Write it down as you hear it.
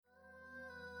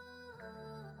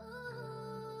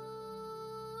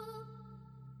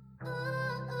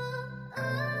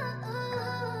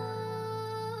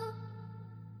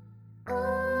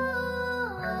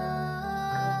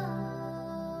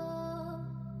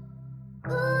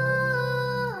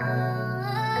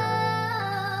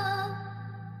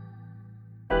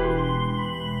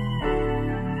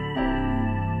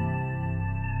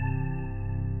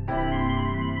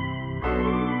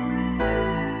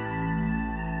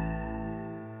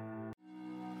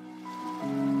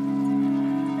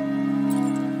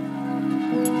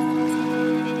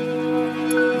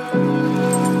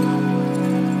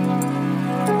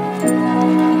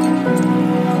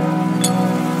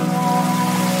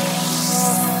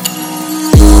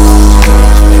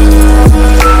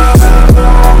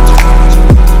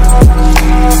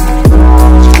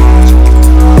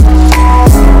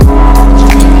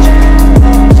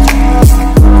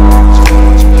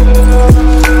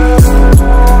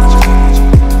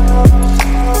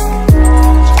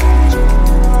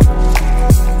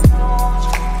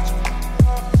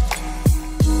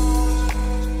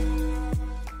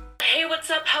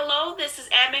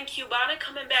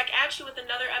at you with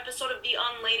another episode of the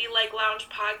Unladylike Lounge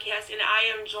podcast, and I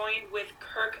am joined with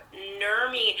Kirk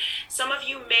Nurmi. Some of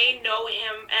you may know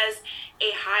him as a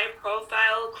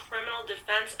high-profile criminal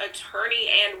defense attorney,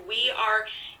 and we are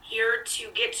here to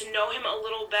get to know him a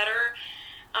little better.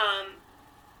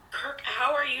 Kirk,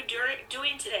 how are you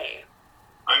doing today?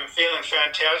 I'm feeling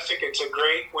fantastic. It's a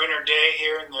great winter day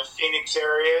here in the Phoenix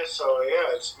area, so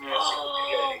yeah, it's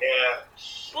yeah.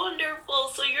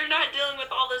 Wonderful. So you're not dealing with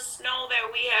all the snow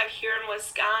that we have here in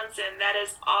Wisconsin. That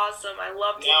is awesome. I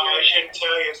love to hear I that. shouldn't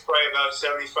tell you, it's probably about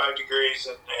 75 degrees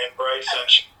and bright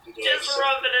sunshine today. Just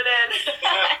rubbing it in.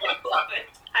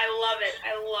 I love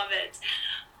it.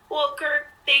 Well, Kirk,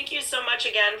 thank you so much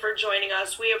again for joining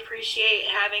us. We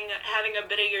appreciate having a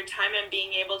bit of your time and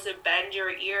being able to bend your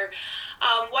ear.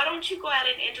 Why don't you go ahead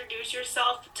and introduce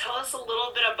yourself? Tell us a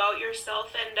little bit about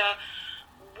yourself and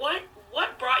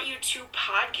what brought you to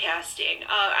podcasting.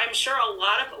 I'm sure a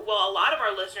lot of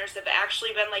our listeners have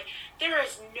actually been like, there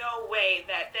is no way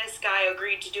that this guy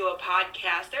agreed to do a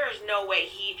podcast. There is no way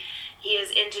he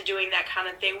is into doing that kind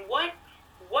of thing.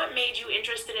 What made you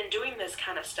interested in doing this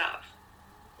kind of stuff?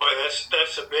 Boy,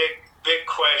 that's a big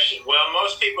question. Well,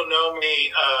 most people know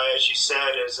me, as you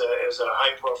said, as a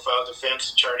high-profile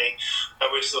defense attorney. I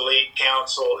was the lead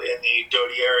counsel in the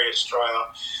Doty Arias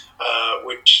trial,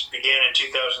 which began in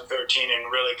 2013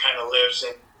 and really kind of lives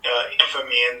in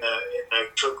infamy in the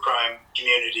true crime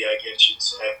community, I guess you'd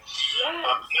say.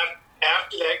 Yeah.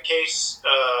 After that case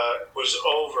was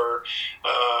over,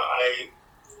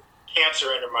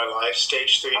 cancer entered my life,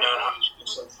 stage 3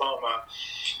 non-Hodgkin's lymphoma,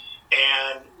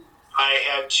 and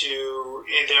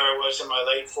there I was in my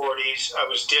late 40s. I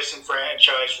was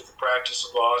disenfranchised with the practice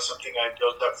of law, something I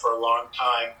built up for a long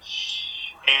time.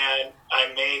 And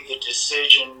I made the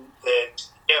decision that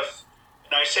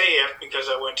and I say if because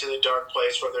I went to the dark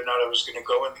place whether or not I was going to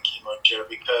go in the chemo chair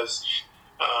because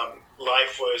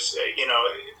life was,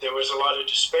 there was a lot of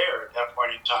despair at that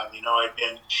point in time. I'd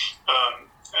been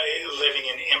living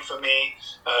in infamy,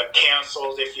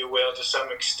 canceled, if you will, to some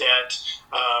extent,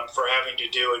 for having to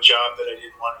do a job that I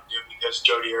didn't want to do because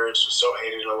Doty Arias was so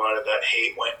hated. A lot of that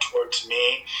hate went towards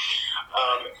me.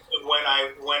 When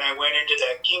I went into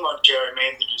that chemo chair, I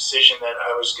made the decision that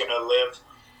I wasn't going to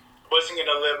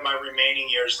live my remaining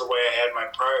years the way I had my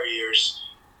prior years,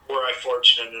 were I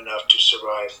fortunate enough to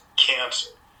survive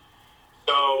cancer.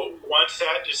 So once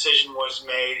that decision was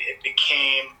made, it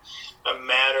became a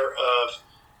matter of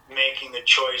making the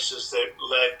choices that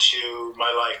led to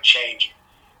my life changing.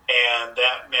 And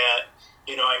that meant,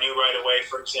 I knew right away,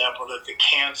 for example, that the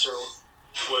cancer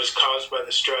was caused by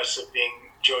the stress of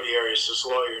being Doty Arias'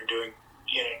 lawyer and doing,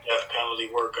 death penalty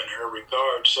work in her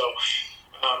regard. So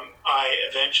I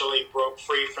eventually broke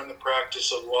free from the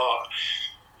practice of law,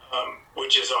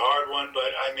 which is a hard one,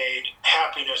 but I made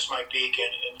happiness my beacon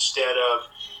instead of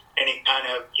any kind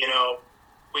of,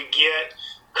 we get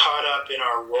caught up in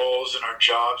our roles and our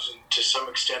jobs, and to some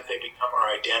extent they become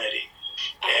our identity.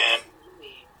 And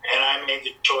I made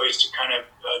the choice to kind of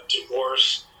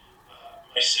divorce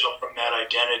myself from that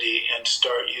identity and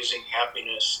start using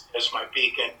happiness as my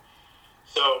beacon.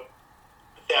 So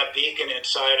that beacon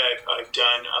inside, I've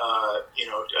done,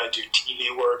 I do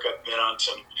TV work. I've been on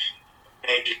some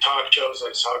major talk shows.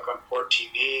 I talk on Port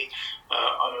TV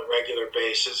on a regular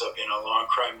basis. I've been on Law and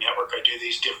Crime Network. I do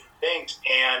these different things.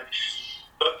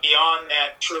 But beyond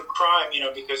that true crime,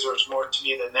 because there's more to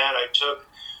me than that, I took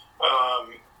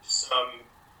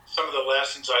some of the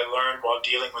lessons I learned while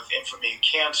dealing with infamy and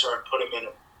cancer and put them in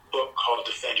a book called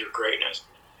Defend Your Greatness.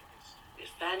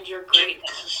 Defend Your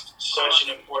Greatness. Such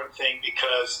an important thing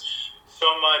because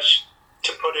so much,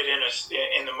 to put it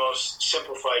in the most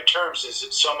simplified terms, is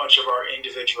that so much of our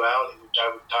individuality, which I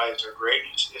would tie as our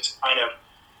greatness, is kind of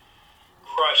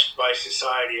crushed by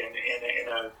society and in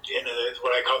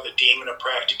what I call the demon of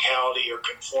practicality or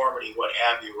conformity, what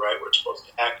have you, right? We're supposed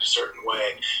to act a certain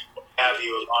way, what have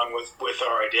you, along with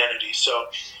our identity. So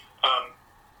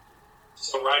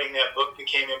writing that book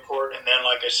became important, and then,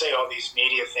 like I say, all these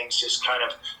media things just kind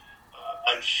of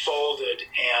unfolded,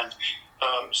 and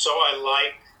so I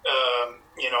like,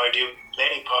 I do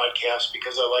many podcasts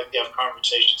because I like to have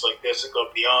conversations like this that go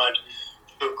beyond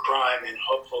true crime and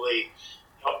hopefully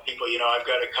help people. I've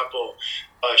got a couple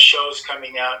shows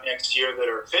coming out next year that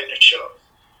are fitness shows.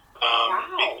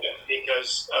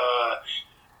 Because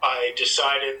I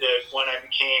decided that when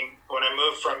I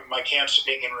moved from my cancer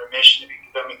being in remission to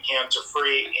becoming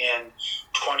cancer-free in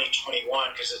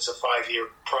 2021, because it's a 5-year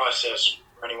process.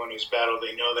 For anyone who's battled,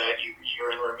 they know that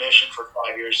you're in remission for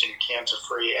 5 years and you're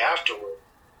cancer-free afterward.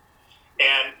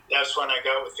 And that's when I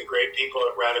got with the great people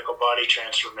at Radical Body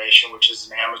Transformation, which is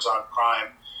an Amazon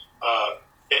Prime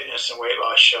fitness and weight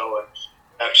loss show.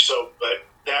 But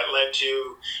that led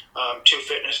to 2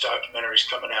 fitness documentaries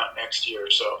coming out next year.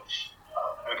 So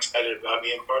I'm excited about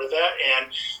being part of that. And,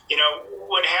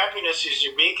 when happiness is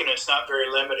your beacon, it's not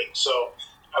very limiting. So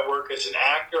I work as an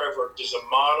actor. I've worked as a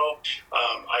model.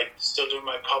 I still do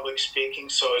my public speaking.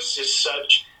 So it's just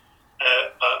such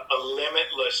a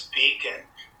limitless beacon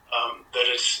that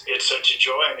it's such a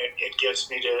joy, and it gets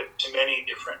me to many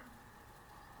different,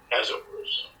 as it were.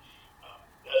 So,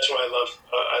 that's why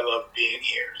I love being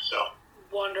here. So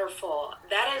wonderful.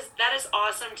 That is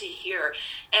awesome to hear.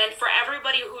 And for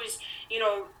everybody who's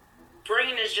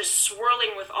brain is just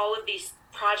swirling with all of these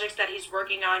projects that he's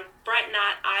working on, Brett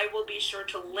Knott, I will be sure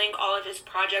to link all of his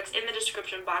projects in the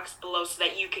description box below so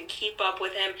that you can keep up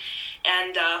with him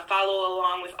and follow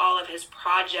along with all of his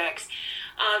projects.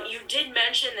 You did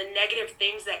mention the negative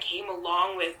things that came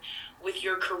along with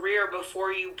your career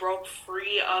before you broke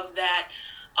free of that.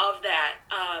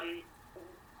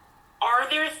 Are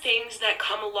there things that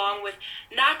come along with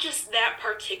not just that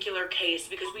particular case,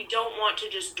 because we don't want to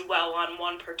just dwell on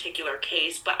one particular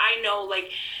case, but I know,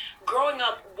 like, growing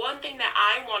up, one thing that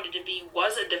I wanted to be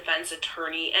was a defense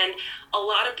attorney, and a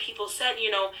lot of people said,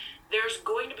 there's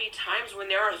going to be times when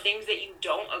there are things that you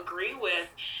don't agree with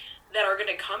that are going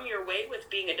to come your way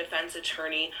with being a defense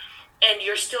attorney, and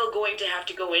you're still going to have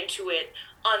to go into it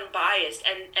unbiased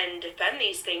and defend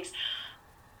these things.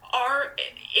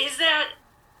 Is that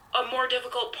a more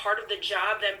difficult part of the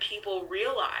job than people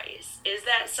realize? Is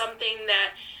that something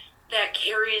that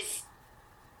carries,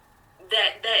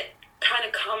 that kind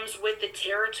of comes with the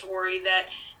territory that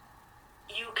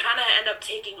you kind of end up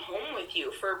taking home with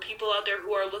you for people out there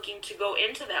who are looking to go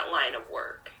into that line of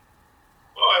work?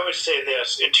 Well, I would say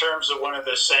this, in terms of one of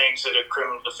the sayings that a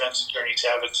criminal defense attorneys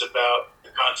have, it's about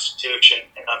the Constitution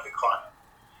and not the client.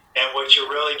 And what you're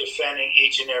really defending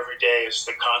each and every day is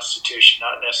the Constitution,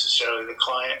 not necessarily the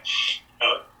client.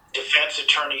 Defense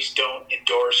attorneys don't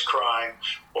endorse crime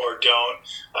or don't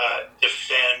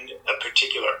defend a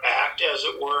particular act, as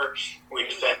it were. We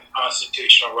defend the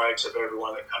constitutional rights of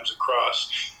everyone that comes across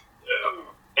the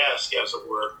desk, as it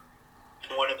were.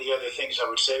 And one of the other things I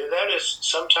would say to that is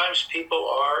sometimes people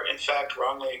are, in fact,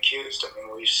 wrongly accused. I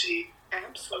mean, we see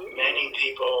many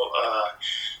people.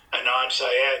 Anand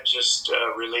Syed just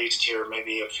released here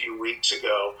maybe a few weeks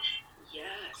ago.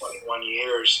 Yes. 21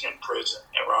 years in prison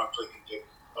and wrongfully convicted.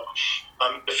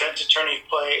 Defense attorneys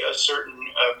play a certain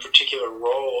particular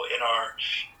role in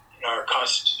our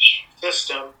constitutional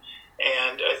system,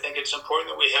 and I think it's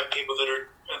important that we have people that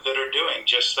are doing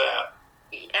just that.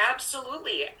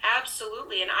 Absolutely,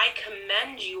 and I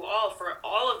commend you all for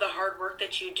all of the hard work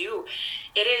that you do.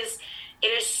 It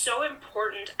is so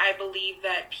important, I believe,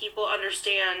 that people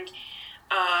understand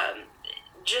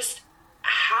just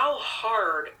how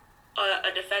hard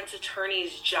a defense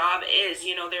attorney's job is.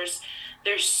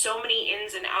 There's so many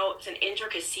ins and outs and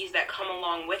intricacies that come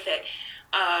along with it.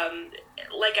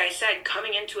 Like I said,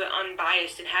 coming into it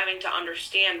unbiased and having to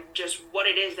understand just what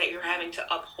it is that you're having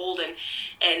to uphold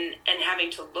and having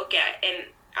to look at. And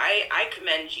I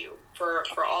commend you for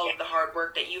all of the hard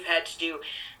work that you've had to do.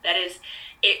 That is,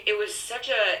 it was such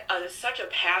a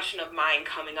passion of mine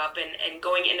coming up and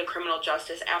going into criminal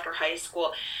justice after high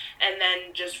school, and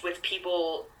then just with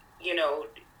people,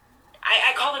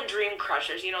 I call them dream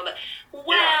crushers, the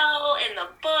well and the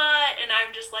but, and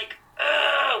I'm just like,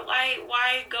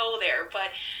 why go there?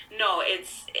 But no,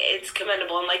 it's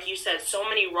commendable, and like you said, so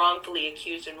many wrongfully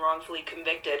accused and wrongfully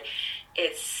convicted.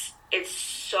 It's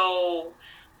so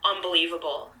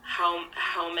unbelievable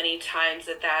how many times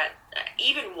that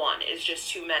even one is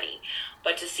just too many,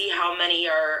 but to see how many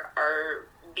are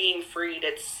being freed,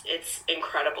 it's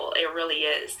incredible. It really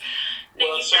is.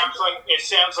 Well, it sounds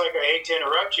like I hate to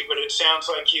interrupt you, but it sounds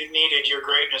like you needed your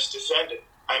greatness defended.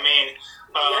 I mean,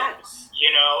 yes.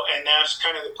 And that's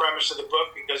kind of the premise of the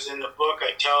book, because in the book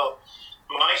I tell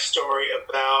my story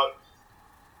about,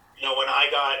 when I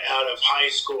got out of high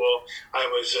school, I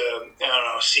was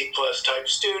a C+ type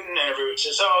student, and everyone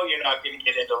says, "Oh, you're not going to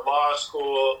get into law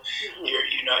school.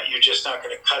 Mm-hmm. You're just not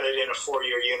going to cut it in a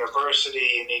 4-year university.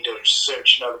 You need to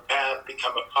search another path,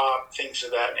 become a cop," things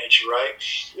of that nature, right?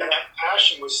 Yeah. And that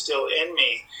passion was still in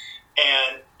me.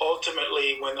 And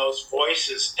ultimately, when those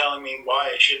voices telling me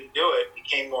why I shouldn't do it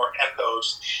became more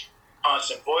echoes,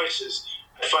 constant voices,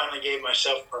 I finally gave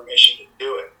myself permission to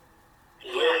do it.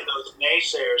 Really, those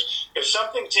naysayers, if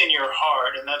something's in your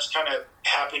heart, and that's kind of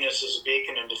happiness as a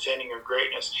beacon and defending your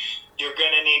greatness, you're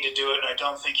going to need to do it, and I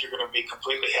don't think you're going to be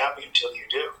completely happy until you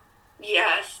do.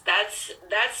 Yes, that's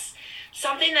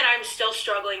something that I'm still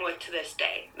struggling with to this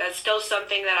day. That's still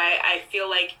something that I feel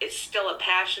like is still a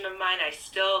passion of mine. I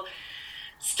still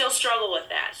still struggle with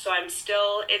that. So it's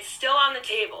still on the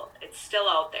table. It's still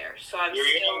out there. So You're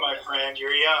young, my friend.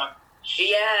 You're young.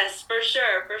 Yes, for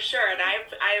sure, for sure. And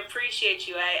I appreciate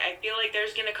you. I feel like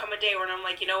there's going to come a day when I'm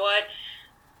like, you know what?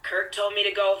 Kirk told me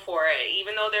to go for it.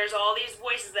 Even though there's all these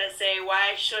voices that say why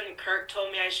I shouldn't, Kirk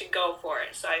told me I should go for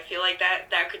it. So I feel like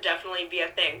that could definitely be a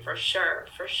thing, for sure,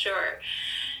 for sure.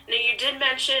 Now, you did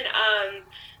mention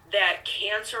that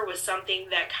cancer was something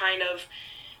that kind of,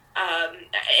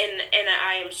 and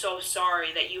I am so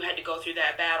sorry that you had to go through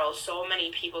that battle. So many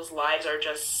people's lives are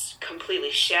just completely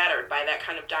shattered by that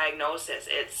kind of diagnosis.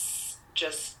 It's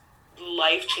just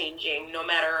life-changing, no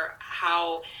matter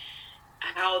how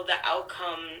the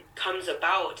outcome comes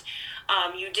about.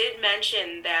 You did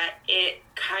mention that it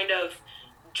kind of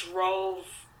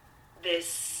drove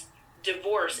this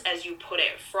divorce, as you put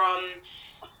it, from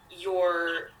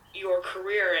your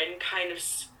career, and kind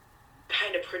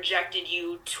of projected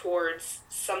you towards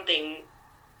something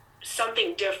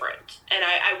different. And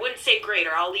I wouldn't say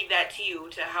greater. I'll leave that to you,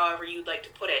 to however you'd like to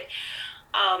put it.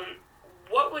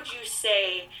 What would you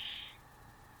say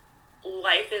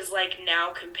life is like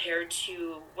now compared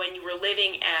to when you were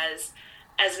living as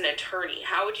an attorney?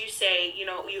 How would you say,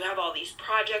 you have all these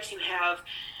projects, you have,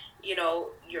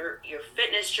 your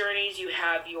fitness journeys, you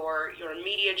have your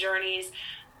media journeys.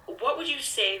 What would you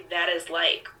say that is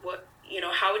like?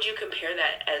 How would you compare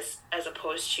that as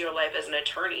opposed to your life as an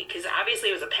attorney? Because obviously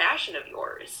it was a passion of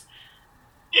yours.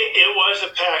 It was a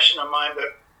passion of mine,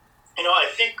 but I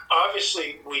think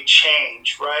obviously we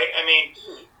change, right? I mean,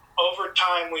 over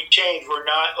time we change. We're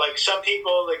not like some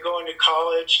people that go into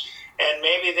college and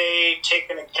maybe they take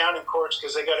an accounting course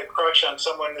because they got a crush on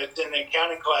someone that's in the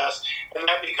accounting class, and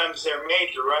that becomes their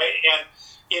major, right? And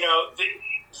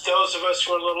those of us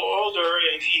who are a little older,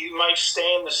 you might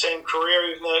stay in the same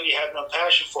career even though you have no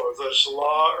passion for it, whether it's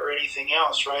law or anything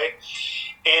else, right?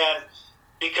 And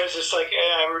because it's like,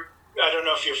 I don't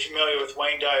know if you're familiar with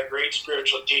Wayne Dyer, a great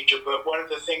spiritual teacher, but one of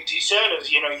the things he said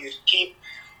is, you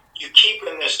keep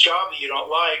in this job that you don't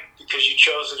like because you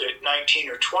chose it at 19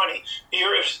 or 20.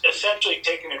 You're essentially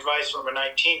taking advice from a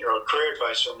 19-year-old, career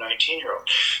advice from a 19-year-old.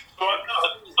 So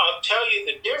I'll tell you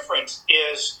the difference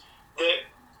is that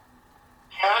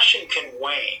passion can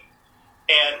wane.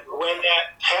 And when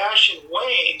that passion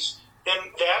wanes, then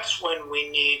that's when we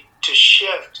need to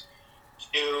shift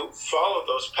to follow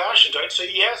those passions, right? So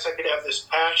yes, I could have this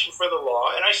passion for the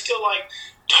law, and I still like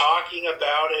talking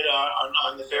about it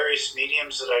on the various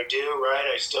mediums that I do, right?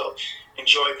 I still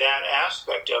enjoy that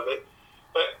aspect of it.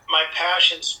 But my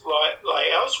passions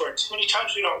lie elsewhere. And too many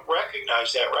times we don't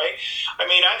recognize that, right? I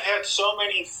mean, I've had so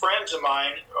many friends of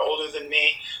mine, older than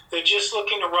me, that are just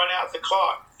looking to run out the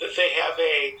clock, that they have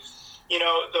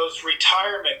those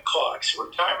retirement clocks,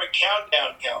 retirement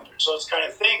countdown calendars, those kind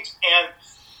of things. And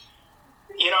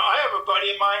I have a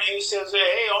buddy of mine who says,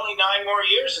 hey, only 9 more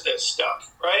years of this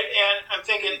stuff, right? And I'm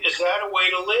thinking, is that a way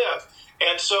to live?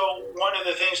 And so one of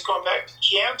the things, going back to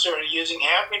cancer and using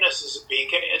happiness as a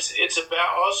beacon, it's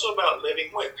also about living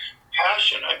with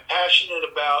passion. I'm passionate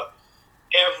about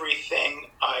everything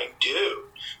I do.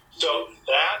 So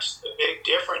that's the big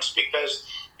difference, because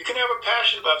you can have a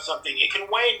passion about something. It can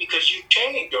wane because you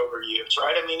change over years,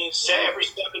 right? I mean, it's said every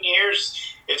 7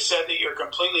 years, it's said that you're a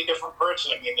completely different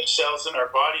person. I mean, the cells in our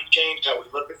body change, how we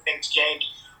look at things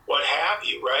change, what have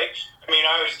you, right? I mean,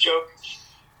 I always joke,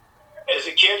 as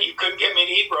a kid, you couldn't get me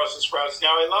to eat Brussels sprouts.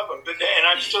 Now I love them, and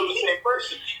I'm still the same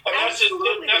person. And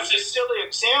that's a silly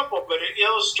example, but it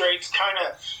illustrates kind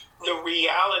of the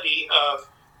reality of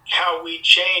how we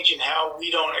change and how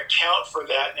we don't account for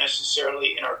that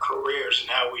necessarily in our careers, and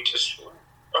how we just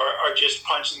are just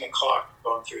punching the clock,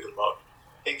 going through the mode.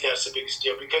 I think that's the biggest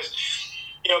deal, because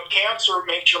cancer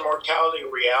makes your mortality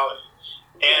a reality,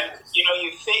 and you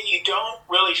don't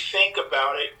really think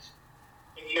about it.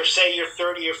 Say you're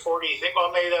 30 or 40, you think,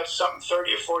 well, maybe that's something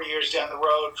 30 or 40 years down the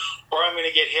road, or I'm going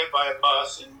to get hit by a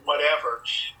bus and whatever.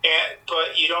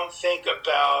 But you don't think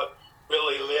about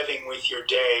really living with your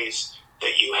days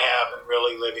that you have, and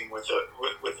really living with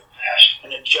passion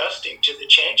and adjusting to the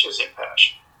changes in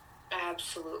passion.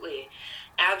 Absolutely.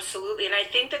 Absolutely. And I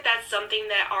think that that's something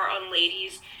that our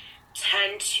unladies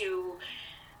tend to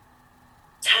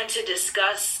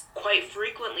discuss quite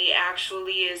frequently,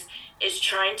 actually, is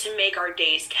trying to make our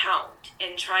days count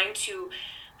and trying to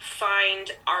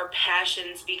find our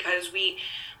passions, because we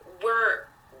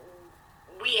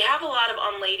have a lot of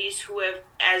unladies who have,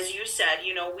 as you said,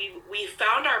 we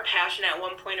found our passion at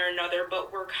one point or another,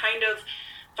 but we're kind of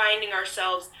finding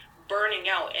ourselves burning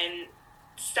out and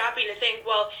stopping to think,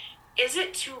 well, is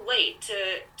it too late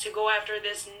to go after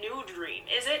this new dream?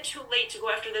 Is it too late to go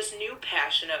after this new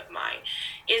passion of mine?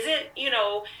 Is it,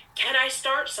 can I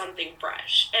start something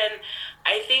fresh? And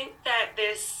I think that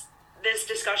this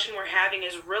discussion we're having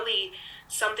is really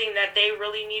something that they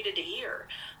really needed to hear.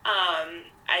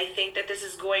 I think that this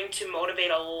is going to motivate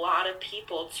a lot of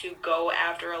people to go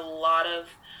after a lot of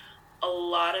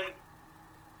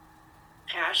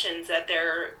passions that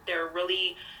they're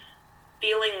really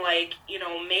feeling like,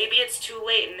 maybe it's too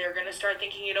late, and they're going to start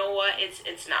thinking, you know what,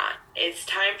 it's not. It's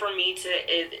time for me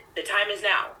the time is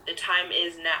now. The time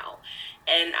is now.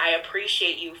 And I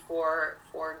appreciate you for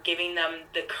giving them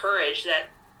the courage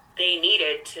that they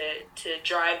needed to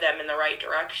drive them in the right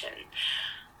direction.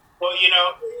 Well,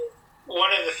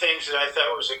 one of the things that I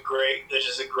thought was a great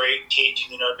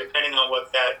teaching, depending on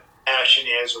what that passion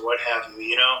is or what have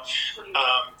you,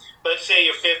 let's say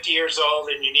you're 50 years old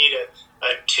and you need a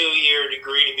 2-year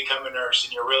degree to become a nurse,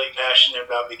 and you're really passionate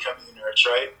about becoming a nurse,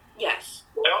 right? Yes.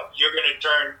 Well, you're going to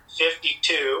turn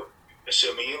 52,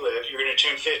 assuming you live, you're going to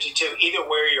turn 52 either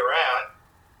where you're at,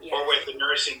 yes, or with a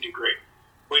nursing degree.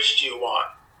 Which do you want?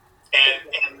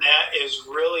 And that is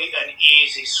really an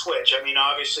easy switch. I mean,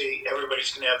 obviously,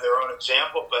 everybody's going to have their own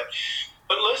example, but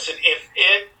listen, if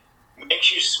it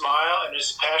makes you smile and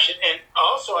is passion, and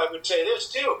also I would say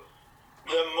this too,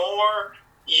 the more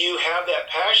you have that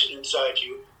passion inside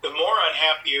you, the more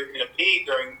unhappy you're going to be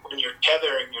when you're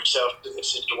tethering yourself to the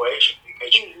situation,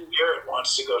 because your spirit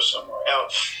wants to go somewhere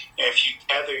else. And if you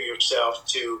tether yourself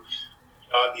to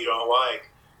a job you don't like,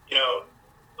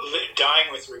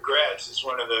 dying with regrets is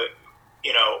one of the,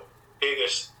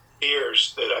 biggest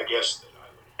fears that I guess that I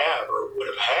would have or would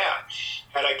have had.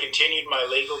 Had I continued my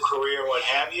legal career, what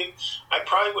have you, I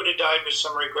probably would have died with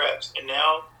some regrets. And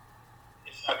now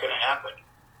it's not going to happen.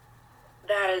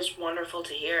 That is wonderful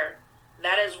to hear.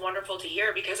 That is wonderful to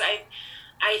hear, because I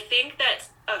think that's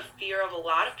a fear of a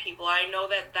lot of people. I know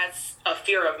that that's a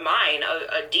fear of mine,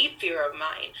 a deep fear of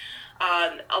mine.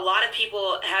 A lot of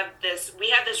people have we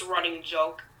have this running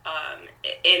joke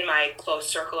in my close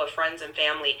circle of friends and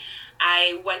family.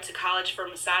 I went to college for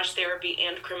massage therapy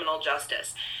and criminal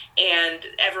justice, and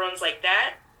everyone's like,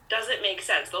 that doesn't make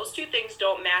sense. Those two things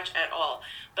don't match at all.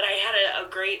 But I had a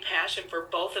great passion for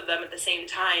both of them at the same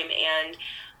time, and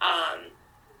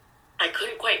I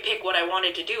couldn't quite pick what I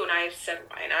wanted to do, and I said,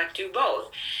 why not do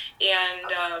both?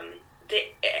 And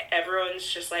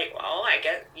everyone's just like, well, I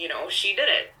guess, she did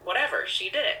it. Whatever,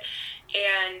 she did it.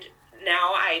 And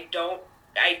now I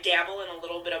dabble in a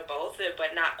little bit of both,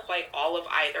 but not quite all of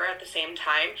either at the same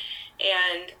time.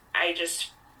 And I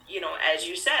just, as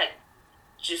you said,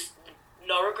 just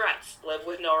no regrets. Live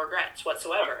with no regrets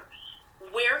whatsoever.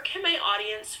 Where can my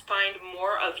audience find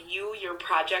more of you, your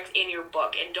project, and your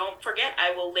book? And don't forget,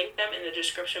 I will link them in the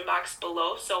description box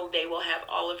below, so they will have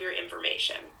all of your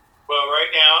information. Well, right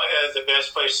now, the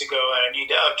best place to go, and I need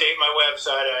to update my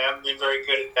website. I haven't been very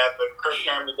good at that, but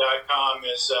KirkNurmi.com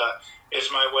is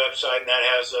my website, and that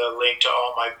has a link to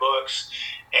all my books.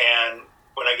 And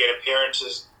when I get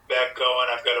appearances back going,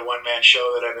 I've got a one-man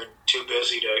show that I've been too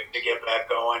busy to get back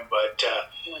going, but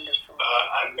wonderful.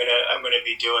 I'm gonna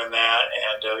be doing that.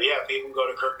 And people can go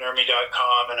to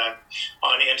KirkNurmi.com, and I'm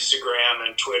on Instagram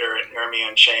and Twitter at Nurmi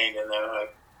Unchained, and then I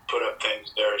put up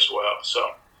things there as well.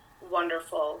 So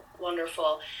wonderful.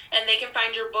 And they can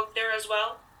find your book there as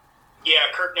well?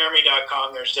 Yeah,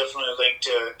 KirkNurmi.com. There's definitely a link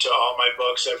to all my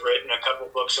books. I've written a couple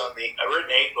books I've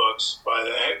written 8 books, by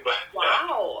the way. But,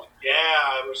 wow.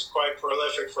 I was quite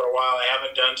prolific for a while. I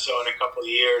haven't done so in a couple of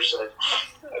years.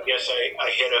 I guess I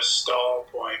hit a stall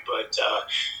point. But,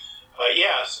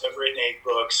 yes, I've written 8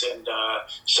 books, and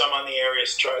some on the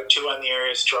Arias trial, 2 on the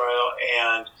Arias trial,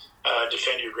 and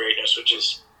Defend Your Greatness, which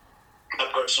is a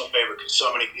personal favorite, because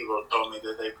so many people have told me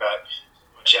that they've got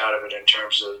much out of it in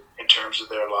terms of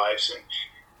their lives, and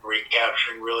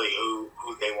recapturing really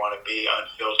who they want to be,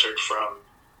 unfiltered from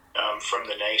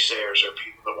the naysayers or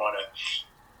people that want to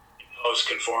impose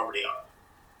conformity on them.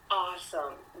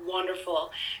 Awesome.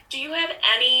 Wonderful. Do you have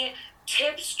any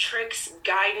tips, tricks,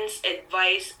 guidance,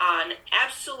 advice on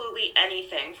absolutely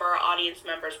anything for our audience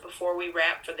members before we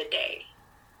wrap for the day?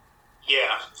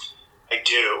 Yeah, I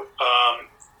do.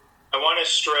 I want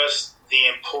to stress the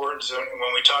importance of,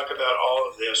 when we talk about all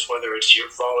of this, whether it's your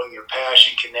following your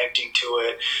passion, connecting to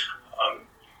it,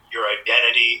 your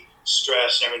identity,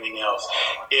 stress, and everything else,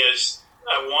 is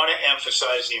I want to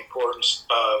emphasize the importance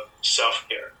of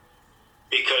self-care.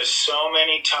 Because so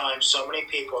many times, so many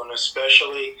people, and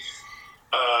especially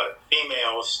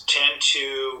females, tend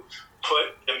to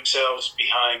put themselves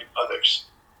behind others.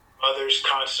 Others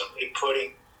constantly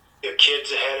putting their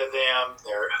kids ahead of them,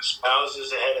 their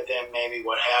spouses ahead of them, maybe,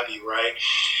 what have you, right?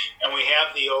 And we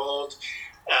have the old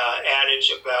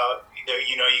adage about,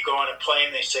 you go on a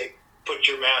plane, they say, put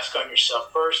your mask on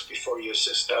yourself first before you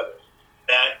assist others.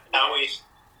 That always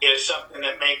is something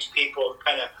that makes people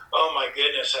kind of, oh my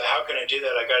goodness, how can I do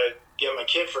that? I got to get my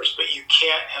kid first. But you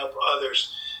can't help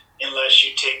others unless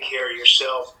you take care of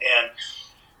yourself. And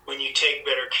when you take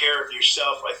better care of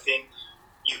yourself, I think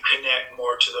you connect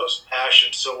more to those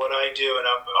passions. So what I do, and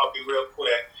I'll be real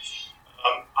quick,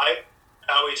 I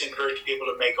always encourage people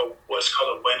to make what's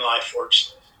called a When Life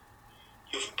Works list.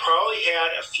 You've probably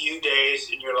had a few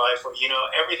days in your life where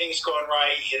everything's going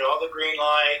right. You hit all the green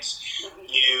lights.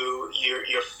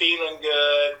 You're feeling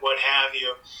good. What have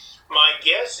you? My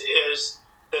guess is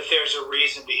that there's a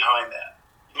reason behind that.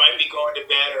 You might be going to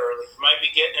bed early. You might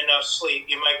be getting enough sleep.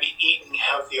 You might be eating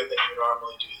healthier than you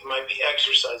normally do. You might be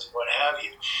exercising, what have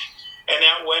you. And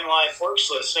that When Life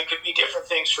Works list, and it could be different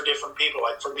things for different people.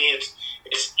 Like for me,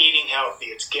 it's eating healthy.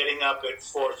 It's getting up at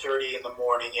 4:30 in the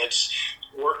morning. It's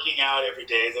working out every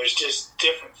day. There's just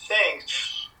different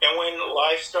things. And when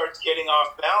life starts getting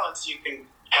off balance, you can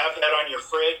have that on your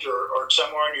fridge or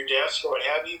somewhere on your desk or what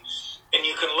have you. And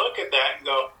you can look at that and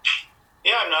go,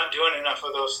 yeah, I'm not doing enough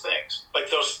of those things. Like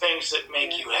those things that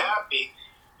make you happy,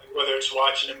 like whether it's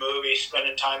watching a movie,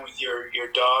 spending time with your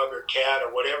dog or cat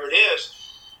or whatever it is,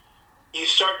 you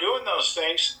start doing those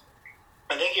things,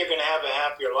 I think you're going to have a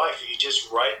happier life. You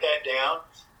just write that down,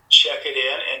 check it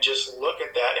in, and just look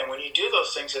at that. And when you do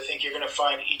those things, I think you're going to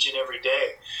find each and every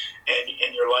day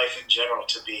and your life in general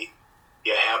to be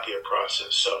a happier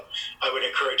process. So I would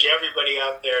encourage everybody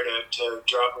out there to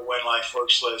drop a When Life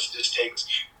Works list. It just takes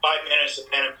 5 minutes, a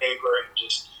pen and paper, and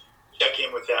just check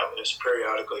in with that list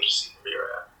periodically to see where you're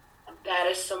at. That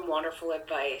is some wonderful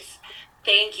advice.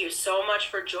 Thank you so much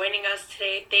for joining us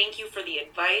today. Thank you for the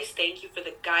advice. Thank you for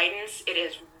the guidance. It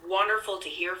is wonderful to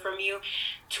hear from you.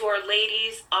 To our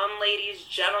ladies, unladies,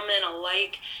 gentlemen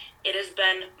alike, it has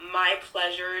been my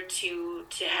pleasure to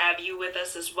have you with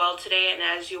us as well today. And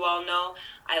as you all know,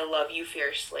 I love you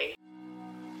fiercely.